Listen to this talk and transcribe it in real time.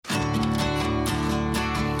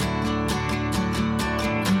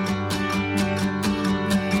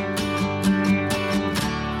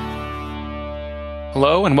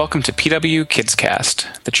Hello and welcome to PW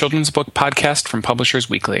KidsCast, the children's book podcast from Publishers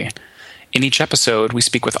Weekly. In each episode, we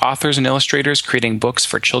speak with authors and illustrators creating books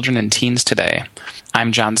for children and teens today.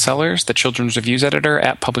 I'm John Sellers, the children's reviews editor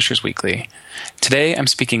at Publishers Weekly. Today, I'm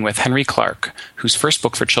speaking with Henry Clark, whose first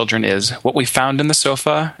book for children is What We Found in the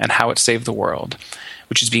Sofa and How It Saved the World,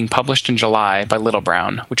 which is being published in July by Little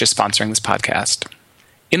Brown, which is sponsoring this podcast.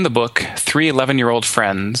 In the book, three 11-year-old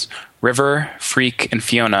friends, River, Freak, and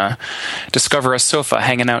Fiona, discover a sofa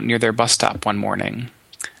hanging out near their bus stop one morning.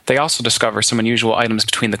 They also discover some unusual items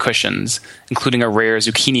between the cushions, including a rare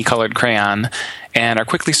zucchini-colored crayon, and are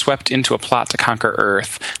quickly swept into a plot to conquer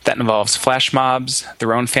Earth that involves flash mobs,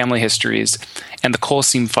 their own family histories, and the coal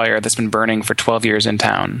seam fire that's been burning for 12 years in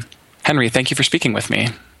town. Henry, thank you for speaking with me.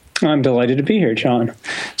 I'm delighted to be here, John.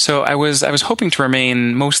 So I was hoping to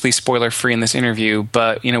remain mostly spoiler-free in this interview,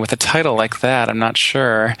 but with a title like that, I'm not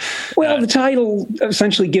sure. Well, the title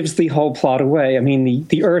essentially gives the whole plot away. I mean,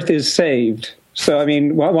 the Earth is saved. So, I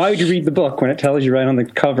mean, why would you read the book when it tells you right on the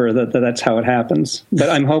cover that that's how it happens? But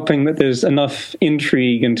I'm hoping that there's enough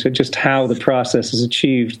intrigue into just how the process is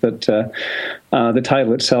achieved that the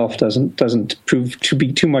title itself doesn't prove to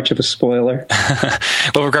be too much of a spoiler.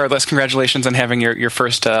 Well, regardless, congratulations on having your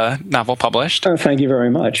first novel published. Oh, thank you very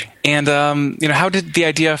much. And, how did the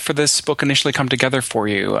idea for this book initially come together for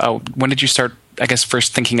you? When did you start,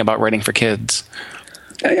 first thinking about writing for kids?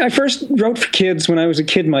 I first wrote for kids when I was a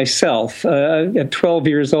kid myself, at 12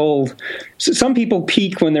 years old. So some people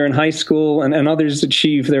peak when they're in high school and others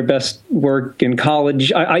achieve their best work in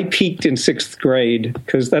college. I peaked in sixth grade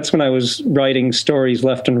because that's when I was writing stories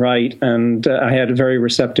left and right. And I had a very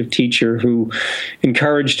receptive teacher who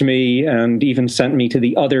encouraged me and even sent me to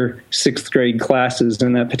the other sixth grade classes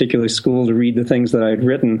in that particular school to read the things that I had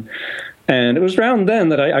written. And it was around then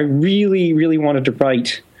that I really, really wanted to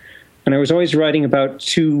write. And I was always writing about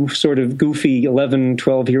two sort of goofy 11,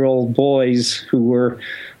 12-year-old boys who were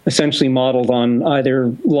essentially modeled on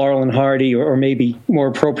either Laurel and Hardy or maybe more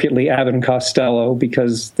appropriately Abbott and Costello,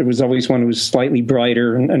 because there was always one who was slightly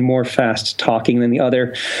brighter and more fast-talking than the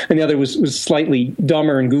other. And the other was slightly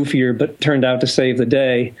dumber and goofier, but turned out to save the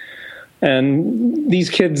day. And these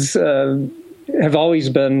kids have always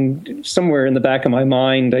been somewhere in the back of my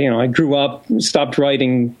mind. I grew up, stopped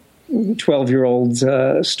writing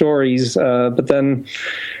 12-year-old stories, but then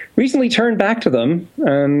recently turned back to them,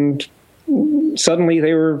 and suddenly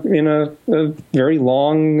they were in a very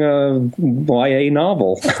long YA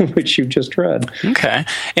novel, which you've just read. Okay.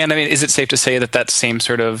 And is it safe to say that same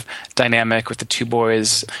sort of dynamic with the two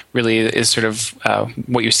boys really is sort of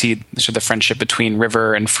what you see, sort of the friendship between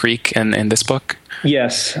River and Freak in this book?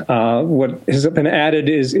 Yes. What has been added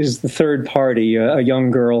is the third party, a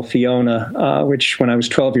young girl, Fiona, which when I was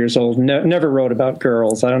 12 years old, never wrote about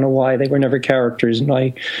girls. I don't know why. They were never characters in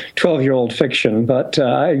my 12-year-old fiction, but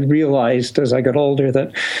I realized as I got older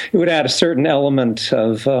that it would add a certain element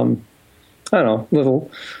of,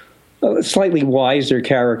 slightly wiser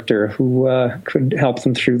character who could help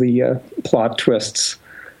them through the plot twists.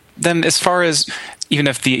 Then as far as, even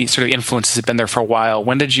if the sort of influences have been there for a while,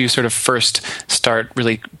 when did you sort of first start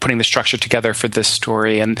really putting the structure together for this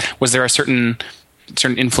story? And was there a certain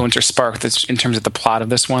influence or spark that's in terms of the plot of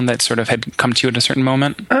this one that sort of had come to you at a certain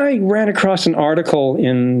moment? I ran across an article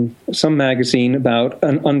in some magazine about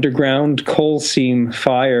an underground coal seam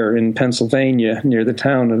fire in Pennsylvania near the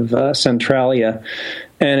town of Centralia.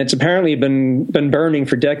 And it's apparently been burning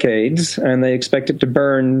for decades, and they expect it to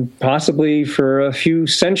burn possibly for a few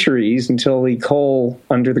centuries until the coal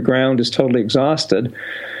under the ground is totally exhausted.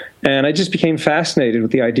 And I just became fascinated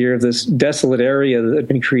with the idea of this desolate area that had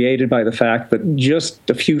been created by the fact that just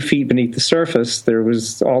a few feet beneath the surface, there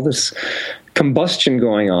was all this combustion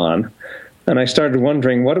going on. And I started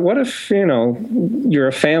wondering, what if, you're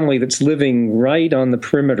a family that's living right on the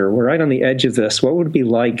perimeter, we're right on the edge of this. What would it be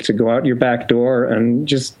like to go out your back door and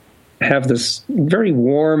just have this very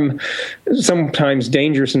warm, sometimes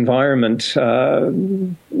dangerous environment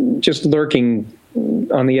just lurking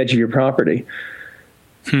on the edge of your property?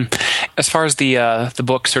 As far as the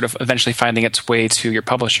book sort of eventually finding its way to your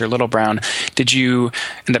publisher, Little Brown, did you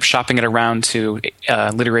end up shopping it around to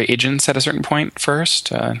literary agents at a certain point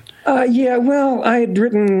first? Yeah, well, I had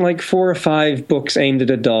written like 4 or 5 books aimed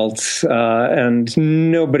at adults, and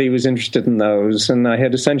nobody was interested in those. And I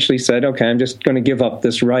had essentially said, okay, I'm just going to give up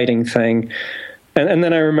this writing thing. And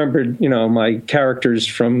then I remembered, my characters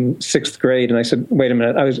from 6th grade, and I said, wait a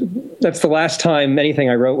minute, that's the last time anything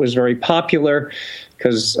I wrote was very popular,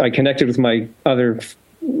 because I connected with my other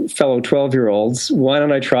fellow 12-year-olds. Why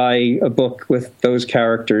don't I try a book with those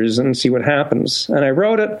characters and see what happens? And I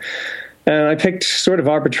wrote it, And I picked sort of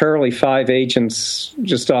arbitrarily 5 agents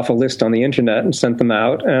just off a list on the internet and sent them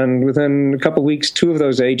out. And within a couple of weeks, 2 of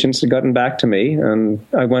those agents had gotten back to me, and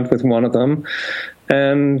I went with one of them.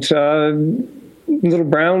 And Little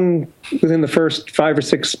Brown, within the first 5 or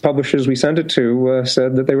 6 publishers we sent it to,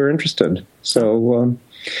 said that they were interested. So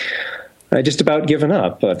I just about given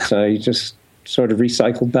up, but I just sort of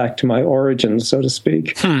recycled back to my origins, so to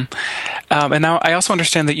speak. And now I also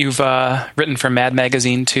understand that you've written for Mad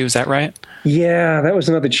Magazine, too. Is that right? Yeah, that was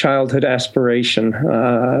another childhood aspiration.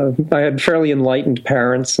 I had fairly enlightened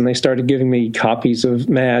parents, and they started giving me copies of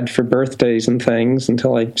Mad for birthdays and things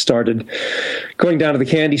until I started going down to the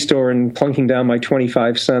candy store and plunking down my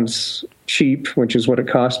 25 cents cheap, which is what it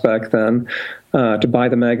cost back then, to buy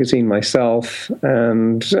the magazine myself.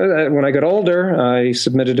 And when I got older, I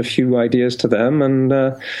submitted a few ideas to them, and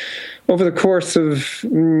over the course of,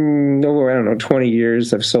 20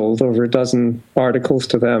 years, I've sold over a dozen articles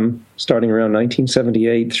to them, starting around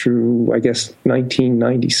 1978 through, I guess,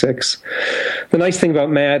 1996. The nice thing about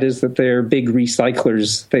Mad is that they're big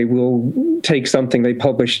recyclers. They will take something they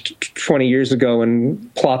published 20 years ago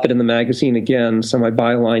and plop it in the magazine again, so my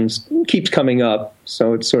byline keeps coming up.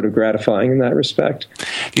 So it's sort of gratifying in that respect.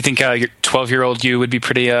 Do you think your 12-year-old you would be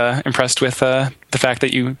pretty impressed with the fact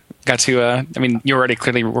that you got to, you already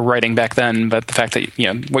clearly were writing back then, but the fact that,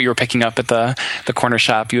 what you were picking up at the corner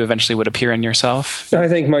shop, you eventually would appear in yourself? I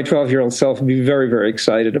think my 12-year-old self would be very, very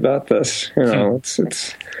excited about this.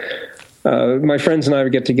 It's my friends and I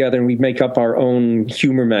would get together and we'd make up our own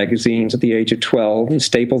humor magazines at the age of 12 and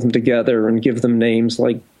staple them together and give them names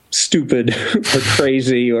like Stupid or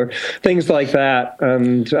Crazy or things like that.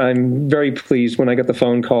 And I'm very pleased when I got the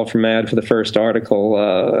phone call from Mad for the first article.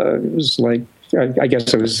 It was like, I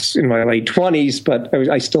guess I was in my late 20s, but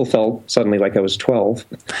I still felt suddenly like I was 12.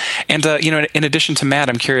 And, in addition to Mad,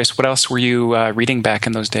 I'm curious, what else were you reading back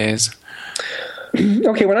in those days?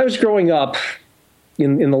 Okay, when I was growing up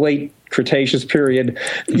in the late Cretaceous period,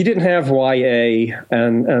 you didn't have YA,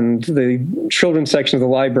 and the children's section of the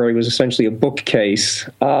library was essentially a bookcase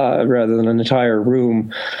rather than an entire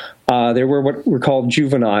room. There were what were called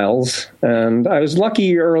juveniles, and I was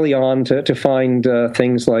lucky early on to find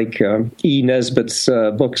things like E. Nesbitt's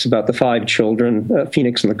books about the 5 children,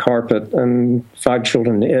 Phoenix and the Carpet, and 5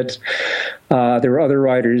 Children in It. There were other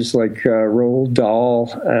writers like Roald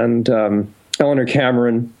Dahl and Eleanor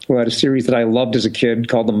Cameron, who had a series that I loved as a kid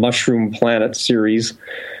called the Mushroom Planet series.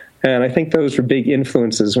 And I think those were big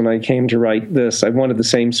influences when I came to write this. I wanted the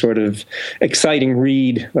same sort of exciting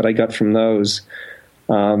read that I got from those.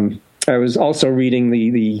 I was also reading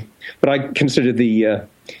the what I consider the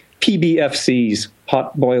PBFCs,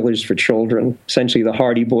 Pot Boilers for Children, essentially the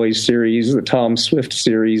Hardy Boys series, the Tom Swift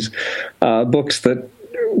series, books that,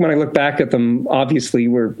 when I look back at them, obviously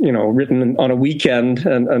were written on a weekend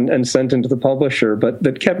and sent into the publisher, but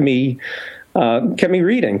that kept me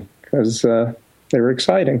reading because they were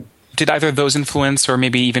exciting. Did either of those influence, or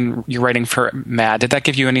maybe even your writing for Mad, did that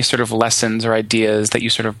give you any sort of lessons or ideas that you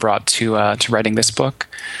sort of brought to writing this book?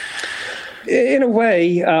 In a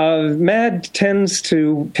way, Mad tends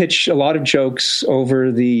to pitch a lot of jokes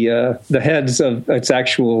over the heads of its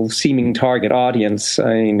actual seeming target audience.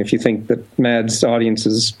 I mean, if you think that Mad's audience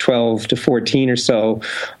is 12 to 14 or so,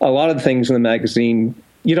 a lot of the things in the magazine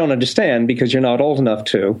you don't understand because you're not old enough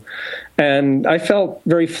to. And I felt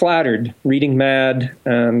very flattered reading Mad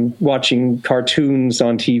and watching cartoons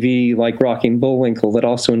on TV like Rocky and Bullwinkle that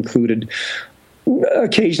also included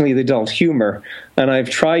occasionally the adult humor. And I've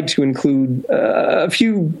tried to include a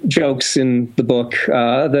few jokes in the book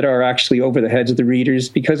that are actually over the heads of the readers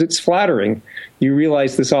because it's flattering. You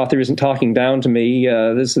realize this author isn't talking down to me.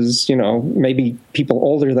 This is, maybe people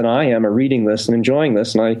older than I am are reading this and enjoying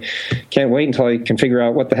this, and I can't wait until I can figure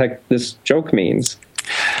out what the heck this joke means.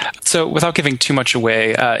 So without giving too much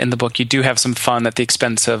away, in the book, you do have some fun at the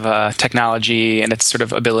expense of technology and its sort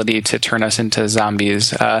of ability to turn us into zombies.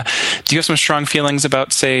 Do you have some strong feelings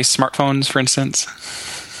about, say, smartphones, for instance?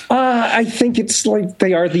 I think it's like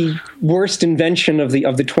they are the worst invention of the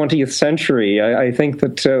 20th century. I think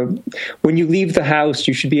that when you leave the house,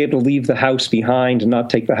 you should be able to leave the house behind and not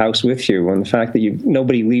take the house with you. And the fact that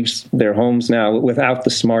nobody leaves their homes now without the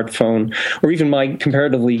smartphone, or even my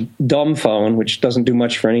comparatively dumb phone, which doesn't do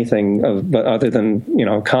much for anything other than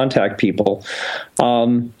contact people.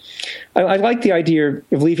 I like the idea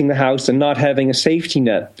of leaving the house and not having a safety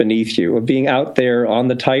net beneath you, of being out there on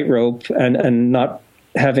the tightrope and not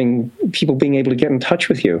having people being able to get in touch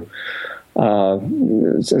with you.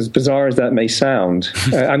 As bizarre as that may sound.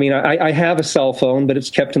 I mean, I have a cell phone, but it's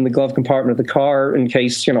kept in the glove compartment of the car in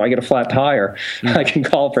case, I get a flat tire. I can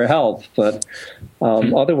call for help. But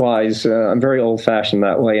otherwise, I'm very old-fashioned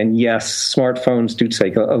that way. And yes, smartphones do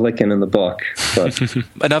take a licking in the book. But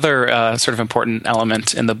another sort of important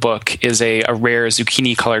element in the book is a rare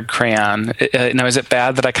zucchini-colored crayon. Now, is it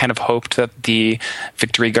bad that I kind of hoped that the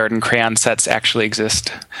Victory Garden crayon sets actually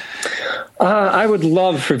exist? I would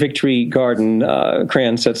love for Victory Garden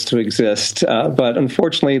crayon sets to exist, but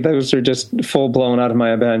unfortunately those are just full-blown out of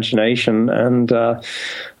my imagination, and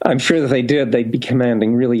I'm sure that they did. They'd be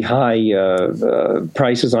commanding really high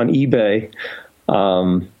prices on eBay.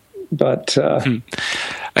 But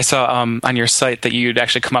I saw on your site that you'd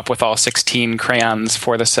actually come up with all 16 crayons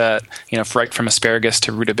for the set, right from asparagus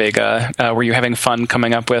to rutabaga. Were you having fun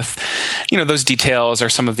coming up with, those details, or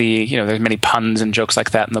some of the, there's many puns and jokes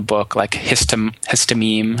like that in the book, like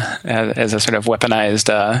histamine as a sort of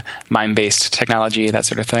weaponized mime-based technology, that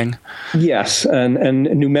sort of thing? Yes, and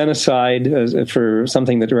pneumaticide for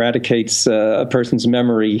something that eradicates a person's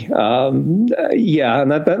memory. And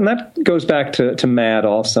that goes back to Mad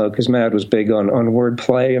also, because Mad was big on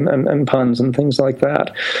wordplay and puns and things like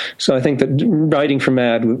that. So I think that writing for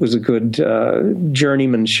Mad was a good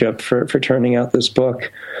journeymanship for turning out this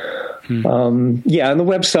book. And the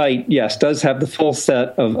website, yes, does have the full set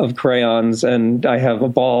of crayons, and I have a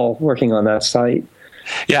ball working on that site.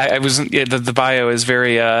 Yeah, I wasn't. Yeah, the bio is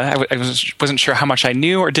very. I wasn't sure how much I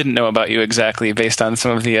knew or didn't know about you exactly, based on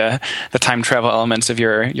some of the time travel elements of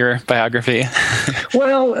your biography.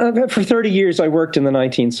 Well, for 30 years, I worked in the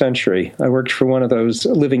 19th century. I worked for one of those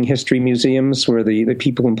living history museums where the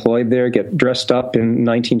people employed there get dressed up in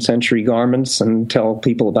 19th century garments and tell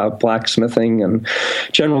people about blacksmithing and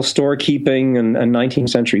general storekeeping and 19th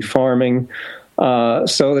century farming.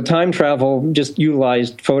 So the time travel just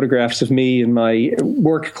utilized photographs of me in my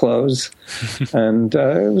work clothes, and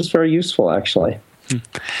it was very useful, actually.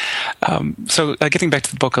 So getting back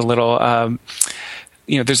to the book a little,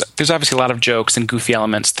 there's obviously a lot of jokes and goofy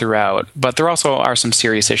elements throughout, but there also are some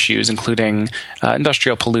serious issues, including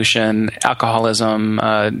industrial pollution, alcoholism,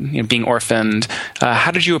 being orphaned. How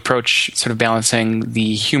did you approach sort of balancing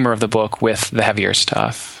the humor of the book with the heavier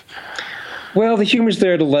stuff? Well, the humor's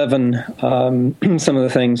there to leaven some of the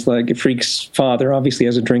things, like Freak's father obviously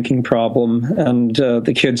has a drinking problem, and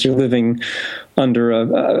the kids are living under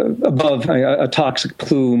above a toxic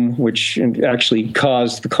plume, which actually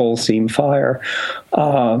caused the coal seam fire.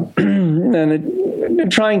 And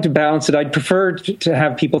trying to balance it, I'd prefer to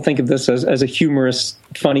have people think of this as a humorous,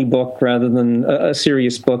 funny book rather than a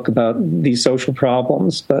serious book about these social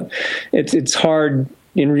problems. But it's hard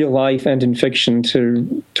in real life and in fiction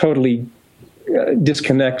to totally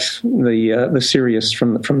disconnect the serious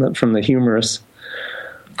from the humorous.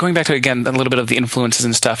 Going back to, again, a little bit of the influences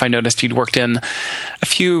and stuff, I noticed you'd worked in a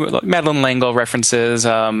few Madeleine L'Engle references.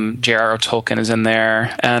 J.R.R. Tolkien is in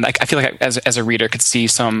there. And I feel like as a reader could see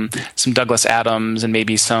some Douglas Adams and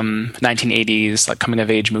maybe some 1980s like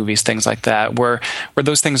coming-of-age movies, things like that. Were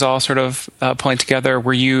those things all sort of pulling together?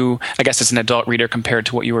 Were you, I guess as an adult reader compared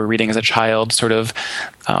to what you were reading as a child, sort of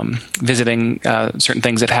visiting certain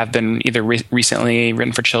things that have been either recently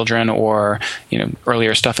written for children or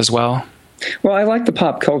earlier stuff as well? Well, I like the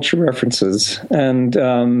pop culture references, and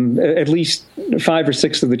at least 5 or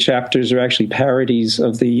 6 of the chapters are actually parodies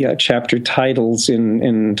of the chapter titles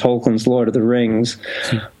in Tolkien's Lord of the Rings.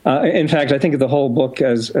 In fact, I think of the whole book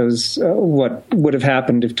as what would have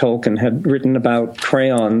happened if Tolkien had written about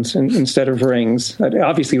crayons instead of rings. It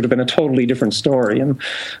obviously would have been a totally different story, and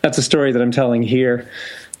that's a story that I'm telling here.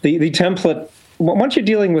 The template, once you're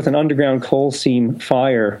dealing with an underground coal seam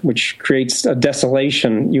fire, which creates a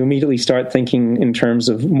desolation, you immediately start thinking in terms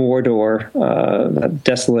of Mordor, that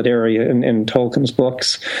desolate area in Tolkien's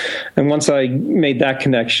books. And once I made that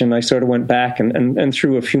connection, I sort of went back and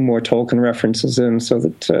threw a few more Tolkien references in so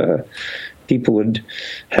that people would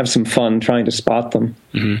have some fun trying to spot them.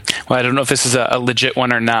 Mm-hmm. Well, I don't know if this is a legit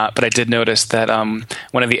one or not, but I did notice that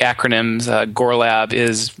one of the acronyms, Gorlab,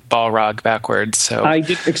 is Balrog backwards. So I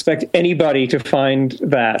didn't expect anybody to find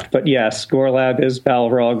that, but yes, Gorlab is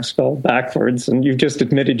Balrog spelled backwards, and you've just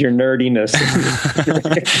admitted your nerdiness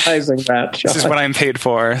in recognizing that, John. This is what I'm paid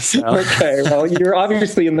for. So. Okay, well, you're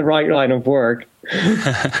obviously in the right line of work.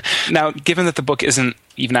 Now, given that the book isn't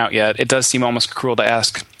even out yet, it does seem almost cruel to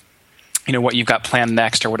ask what you've got planned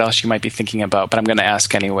next or what else you might be thinking about, but I'm going to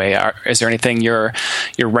ask anyway. Is there anything you're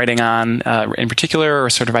writing on in particular, or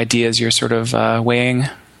sort of ideas you're sort of weighing?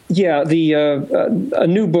 Yeah, a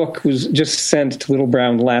new book was just sent to Little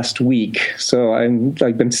Brown last week, so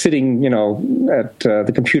I've been sitting, at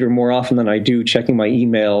the computer more often than I do, checking my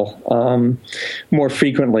email more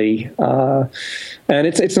frequently. And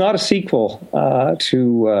it's not a sequel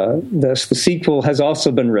to this. The sequel has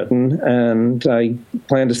also been written, and I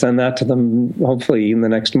plan to send that to them hopefully in the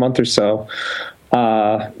next month or so.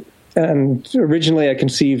 And originally, I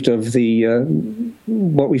conceived of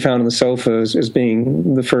what we found on the sofa as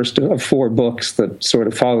being the first of 4 books that sort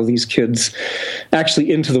of follow these kids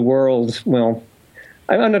actually into the world. Well,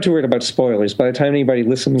 I'm not too worried about spoilers. By the time anybody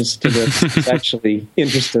listens to this is actually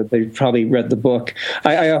interested, they've probably read the book.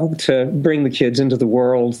 I hope to bring the kids into the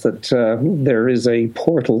world that there is a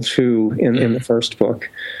portal to in the first book.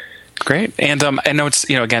 Great. And I know it's,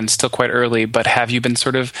 again, still quite early, but have you been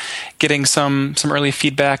sort of getting some early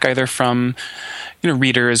feedback either from,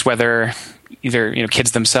 readers, whether either,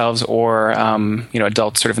 kids themselves or,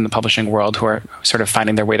 adults sort of in the publishing world who are sort of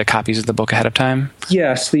finding their way to copies of the book ahead of time?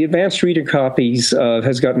 Yes, the advanced reader copies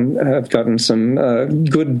have gotten some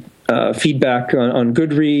good feedback on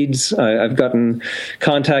Goodreads. I've gotten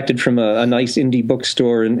contacted from a nice indie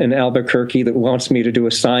bookstore in Albuquerque that wants me to do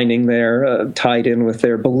a signing there, tied in with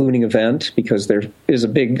their ballooning event, because there is a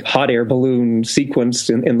big hot air balloon sequence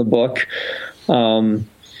in the book.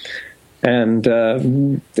 And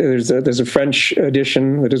there's a French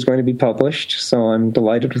edition that is going to be published, so I'm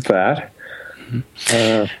delighted with that.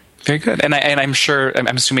 Mm-hmm. Very good. And I'm sure,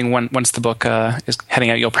 I'm assuming once the book is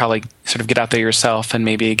heading out, you'll probably sort of get out there yourself and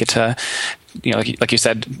maybe get to, like you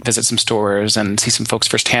said, visit some stores and see some folks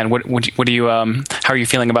firsthand. What do you, how are you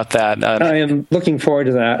feeling about that? I am looking forward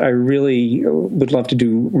to that. I really would love to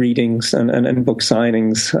do readings and book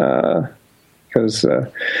signings, because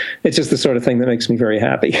it's just the sort of thing that makes me very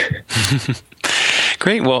happy.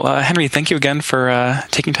 Great. Well, Henry, thank you again for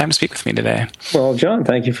taking time to speak with me today. Well, John,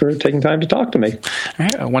 thank you for taking time to talk to me. All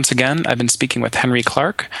right. Once again, I've been speaking with Henry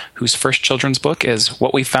Clark, whose first children's book is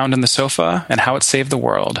What We Found on the Sofa and How It Saved the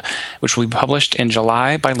World, which will be published in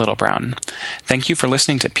July by Little Brown. Thank you for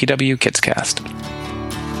listening to PW KidsCast.